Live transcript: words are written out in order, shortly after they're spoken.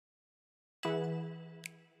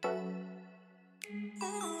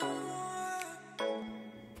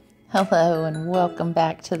Hello and welcome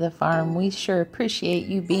back to the farm. We sure appreciate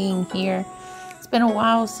you being here. It's been a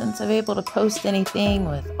while since I've been able to post anything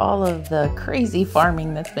with all of the crazy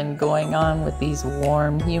farming that's been going on with these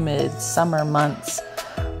warm, humid summer months.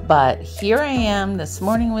 But here I am. This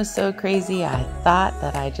morning was so crazy, I thought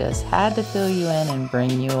that I just had to fill you in and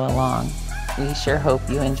bring you along. We sure hope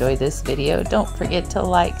you enjoy this video. Don't forget to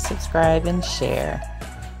like, subscribe, and share.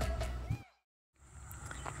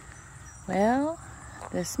 Well,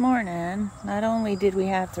 this morning, not only did we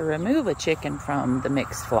have to remove a chicken from the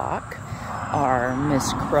mixed flock, our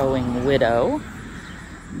miscrowing widow,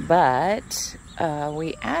 but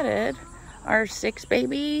we added our 6th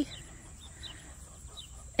baby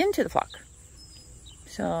into the flock.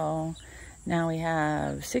 So now we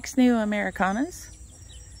have 6 new Americanas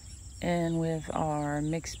and with our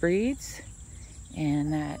mixed breeds,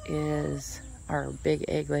 and that is our big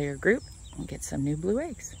egg layer group. We'll get some new blue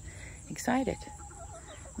eggs. Excited.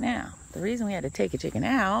 Now, the reason we had to take a chicken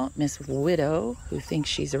out, Miss Widow, who thinks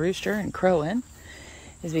she's a rooster and crowing,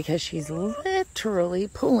 is because she's literally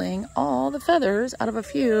pulling all the feathers out of a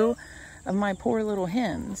few of my poor little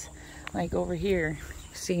hens. Like over here,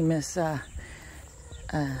 you see Miss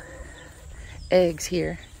Eggs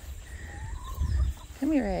here.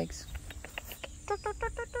 Come here, Eggs.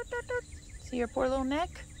 See her poor little neck?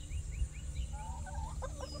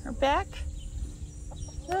 Her back?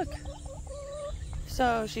 Look.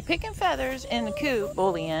 So she's picking feathers in the coop,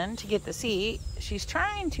 bullying, to get the seat. She's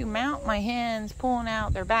trying to mount my hens, pulling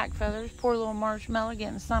out their back feathers. Poor little Marshmallow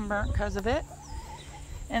getting sunburnt because of it.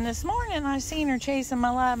 And this morning I seen her chasing my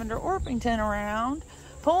Lavender Orpington around,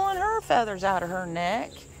 pulling her feathers out of her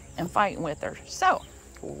neck and fighting with her. So,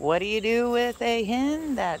 what do you do with a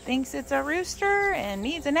hen that thinks it's a rooster and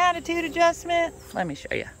needs an attitude adjustment? Let me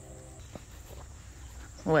show you.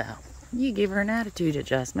 Well, you give her an attitude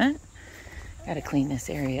adjustment. Got to clean this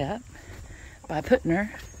area up by putting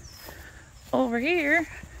her over here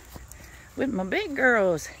with my big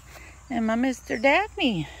girls and my Mr.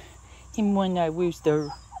 Daphne. Him one night rooster.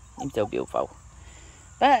 He's so beautiful.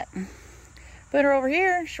 But put her over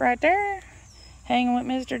here. She's right there, hanging with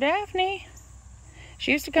Mr. Daphne.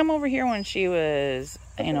 She used to come over here when she was,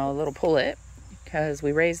 a little pullet, because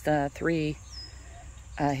we raised 3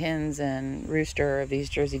 hens and rooster of these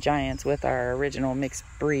Jersey Giants with our original mixed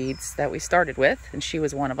breeds that we started with, and she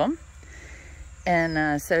was one of them.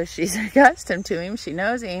 And so she's accustomed to him. She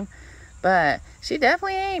knows him, but she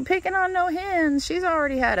definitely ain't picking on no hens. She's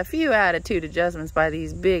already had a few attitude adjustments by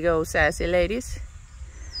these big old sassy ladies.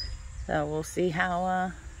 So we'll see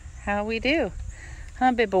how we do.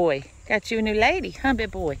 Huh, big boy? Got you a new lady, huh,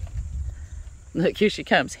 big boy? Look, here she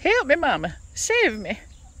comes. Help me, mama. Save me.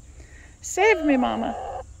 Save me, mama.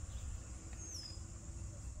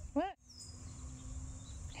 What?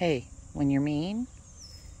 Hey, when you're mean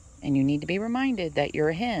and you need to be reminded that you're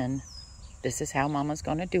a hen, this is how mama's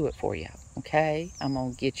gonna do it for you, okay? I'm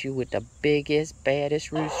gonna get you with the biggest,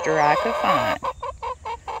 baddest rooster I could find.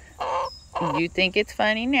 You think it's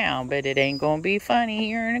funny now, but it ain't gonna be funny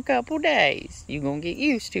here in a couple days. You're gonna get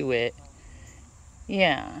used to it.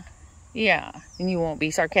 Yeah, and you won't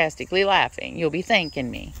be sarcastically laughing. You'll be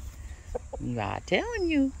thanking me. I'm telling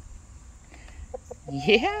you.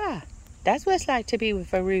 Yeah, that's what it's like to be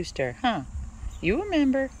with a rooster, huh? You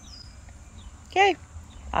remember. Okay,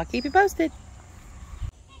 I'll keep you posted.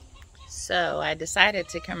 So I decided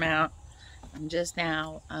to come out. I'm just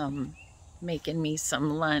now making me some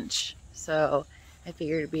lunch. So I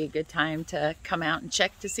figured it'd be a good time to come out and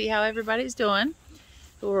check to see how everybody's doing.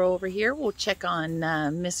 We're over here. We'll check on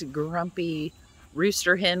Miss Grumpy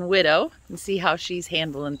Rooster Hen Widow and see how she's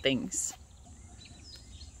handling things.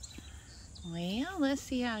 Well, let's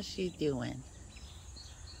see how she's doing.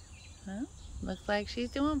 Well, looks like she's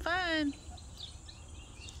doing fine.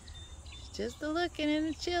 She's just a-looking and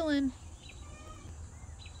a-chilling.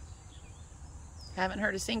 Haven't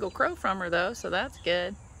heard a single crow from her, though, so that's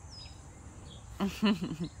good. All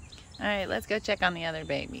right, let's go check on the other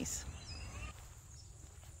babies.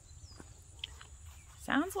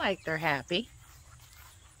 Sounds like they're happy.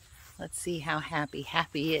 Let's see how happy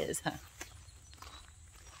is, huh?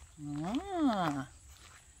 Ah,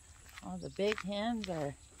 all the big hens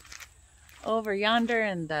are over yonder,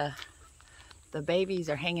 and the babies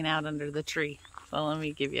are hanging out under the tree. So let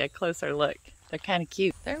me give you a closer look. They're kind of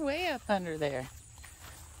cute. They're way up under there.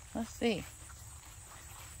 Let's see.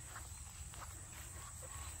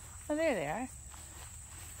 Oh, there they are.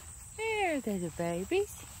 There's the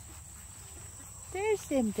babies. There's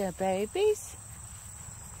them, the babies.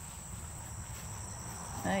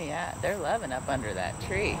 Oh yeah, they're loving up under that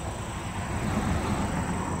tree.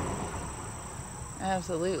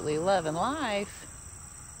 Absolutely loving life.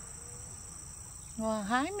 Well,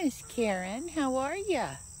 hi, Miss Karen. How are ya?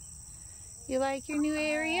 You like your new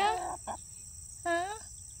area? Huh?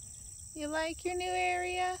 You like your new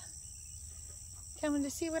area? Coming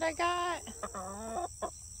to see what I got?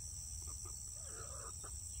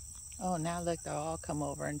 Oh, now look, they'll all come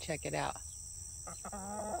over and check it out.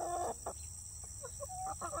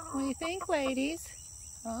 What do you think, ladies?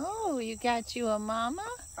 Oh, you got you a mama?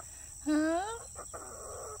 Huh?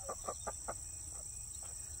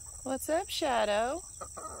 What's up, Shadow?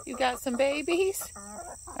 You got some babies?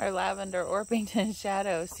 Our lavender Orpington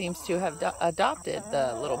Shadow seems to have adopted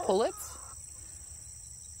the little pullets.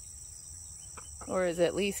 Or is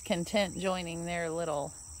at least content joining their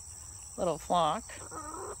little flock.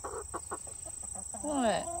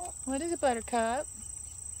 What? What is it, Buttercup?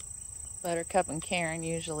 Buttercup and Karen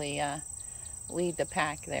usually lead the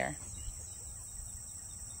pack there.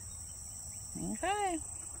 Okay.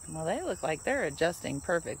 Well, they look like they're adjusting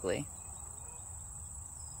perfectly.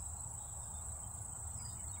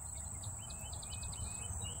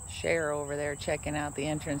 Cher over there checking out the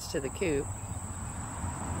entrance to the coop.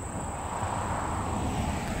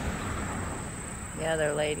 The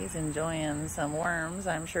other lady's enjoying some worms,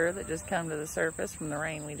 I'm sure, that just come to the surface from the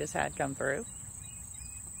rain we just had come through.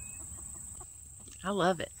 I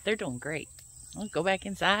love it. They're doing great. I'll go back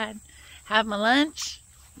inside, have my lunch,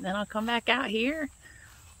 then I'll come back out here.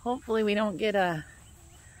 Hopefully we don't get a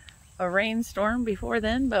rainstorm before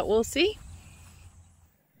then, but we'll see.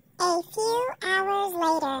 A few hours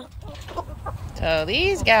later. So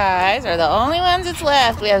these guys are the only ones that's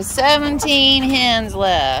left. We have 17 hens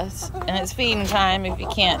left. And it's feeding time, if you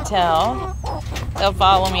can't tell. They'll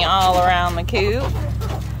follow me all around the coop.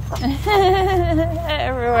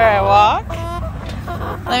 Everywhere I walk.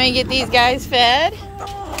 Let me get these guys fed.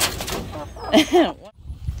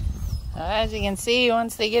 As you can see,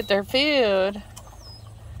 once they get their food,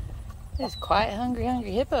 there's quite hungry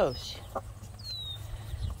hippos.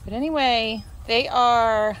 But anyway, they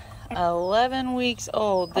are 11 weeks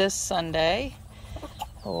old this Sunday.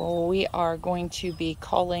 We are going to be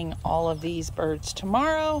culling all of these birds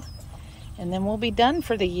tomorrow, and then we'll be done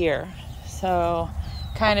for the year. So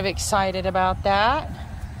kind of excited about that.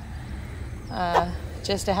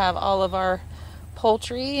 Just to have all of our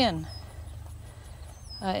poultry and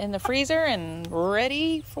in the freezer and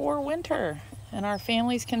ready for winter and our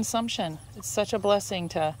family's consumption. It's such a blessing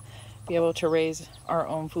to be able to raise our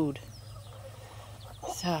own food.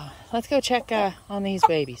 So let's go check on these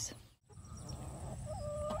babies.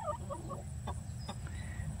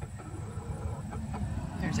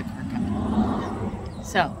 There's a car coming.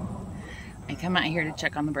 So I come out here to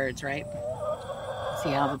check on the birds, right?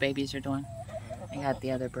 See how the babies are doing. I got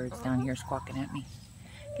the other birds down here squawking at me.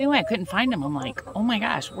 Anyway, I couldn't find them. I'm like, oh my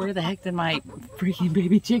gosh, where the heck did my freaking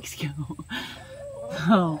baby chicks go?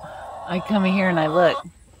 So I come in here and I look.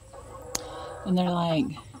 And they're like,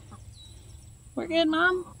 we're good,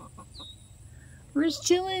 Mom. We're just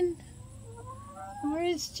chilling.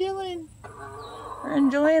 We're just chilling. We're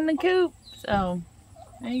enjoying the coop. So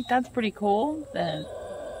I think that's pretty cool that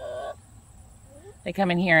they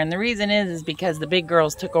come in here. And the reason is because the big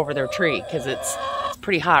girls took over their tree, because it's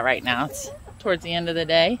pretty hot right now. It's towards the end of the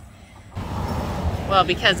day. Well,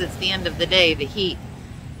 because it's the end of the day, the heat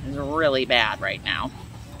is really bad right now.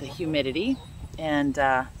 The humidity. And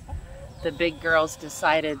the big girls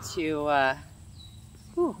decided to,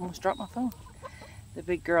 almost dropped my phone. The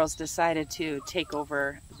big girls decided to take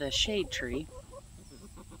over the shade tree,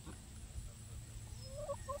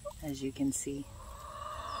 as you can see.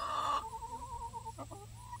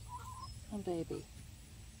 Oh, baby.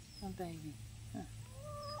 Oh, baby. Huh.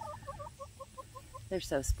 They're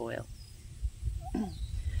so spoiled.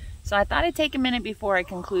 So I thought I'd take a minute before I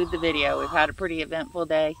conclude the video. We've had a pretty eventful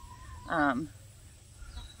day.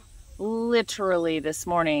 Literally this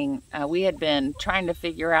morning, we had been trying to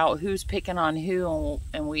figure out who's picking on who,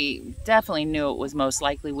 and we definitely knew it was most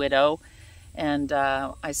likely Widow. And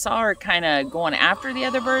I saw her kind of going after the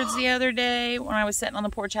other birds the other day when I was sitting on the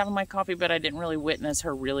porch having my coffee, but I didn't really witness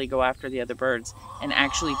her really go after the other birds and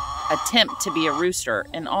actually attempt to be a rooster.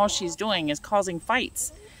 And all she's doing is causing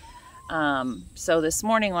fights. So this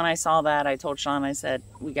morning when I saw that, I told Sean, I said,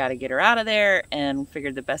 we got to get her out of there, and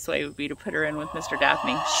figured the best way would be to put her in with Mr.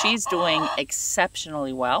 Daphne. She's doing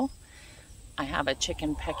exceptionally well. I have a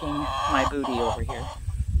chicken pecking my booty over here.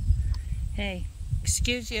 Hey,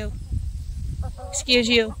 excuse you. Excuse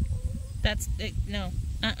you. That's, no,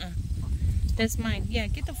 that's mine. Yeah,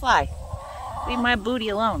 get the fly. Leave my booty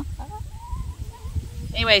alone.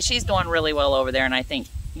 Anyway, she's doing really well over there, and I think,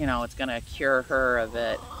 you know, it's going to cure her of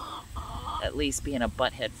it. At least being a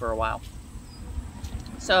butthead for a while.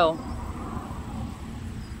 So,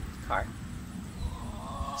 car.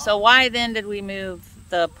 So why then did we move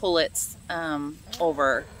the pullets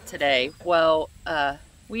over today? Well,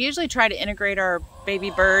 we usually try to integrate our baby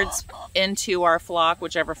birds into our flock,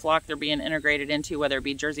 whichever flock they're being integrated into, whether it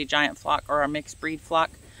be Jersey Giant flock or a mixed breed flock.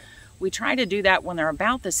 We try to do that when they're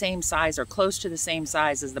about the same size or close to the same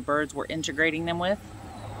size as the birds we're integrating them with.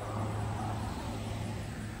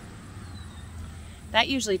 That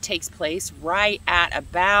usually takes place right at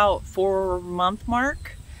about 4-month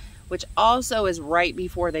mark, which also is right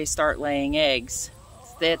before they start laying eggs.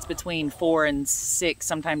 That's between 4 and 6,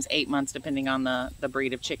 sometimes 8 months, depending on the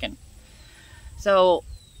breed of chicken. So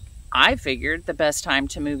I figured the best time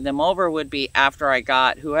to move them over would be after I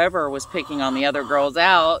got whoever was picking on the other girls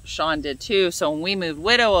out. Sean did too. So when we moved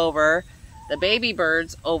Widow over, the baby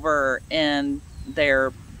birds over in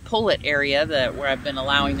their pullet area where I've been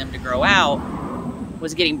allowing them to grow out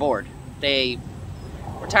was getting bored. They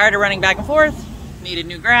were tired of running back and forth, needed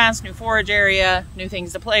new grass, new forage area, new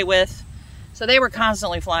things to play with. So they were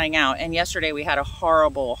constantly flying out. And yesterday we had a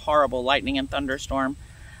horrible, horrible lightning and thunderstorm.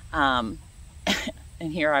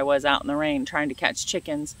 And here I was out in the rain trying to catch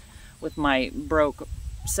chickens with my broke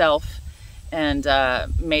self, and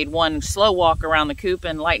made one slow walk around the coop,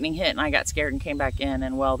 and lightning hit and I got scared and came back in,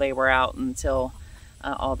 and well, they were out until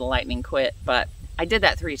all the lightning quit. But I did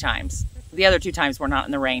that 3 times. The other 2 times were not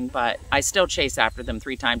in the rain, but I still chased after them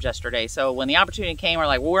 3 times yesterday. So when the opportunity came, we're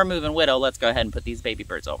like, well, we're moving Widow, let's go ahead and put these baby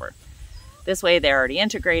birds over. This way they're already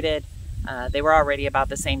integrated. They were already about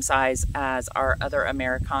the same size as our other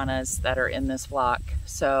Americanas that are in this flock.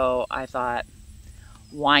 So I thought,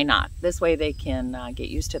 why not? This way they can get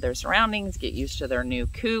used to their surroundings, get used to their new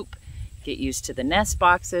coop, get used to the nest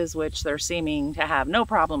boxes, which they're seeming to have no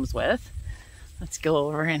problems with. Let's go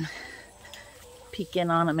over and peek in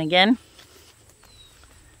on them again.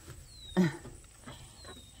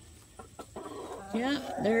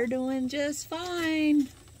 Yep, they're doing just fine.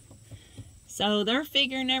 So they're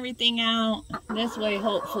figuring everything out. This way,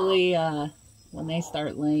 hopefully, when they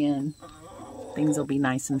start laying, things will be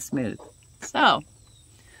nice and smooth. So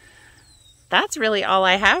that's really all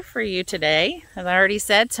I have for you today. As I already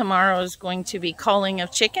said, tomorrow is going to be culling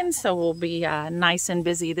of chickens, so we'll be nice and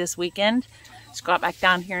busy this weekend. Just got back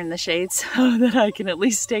down here in the shade so that I can at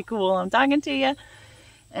least stay cool while I'm talking to you.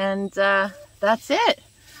 And that's it.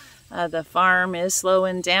 The farm is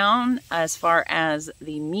slowing down as far as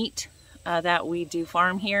the meat that we do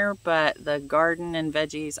farm here, but the garden and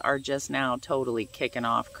veggies are just now totally kicking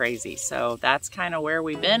off crazy. So that's kind of where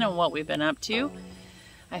we've been and what we've been up to.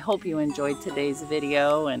 I hope you enjoyed today's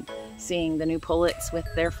video and seeing the new pullets with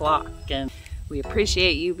their flock, and we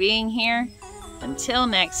appreciate you being here. Until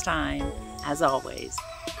next time, as always,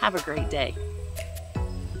 have a great day.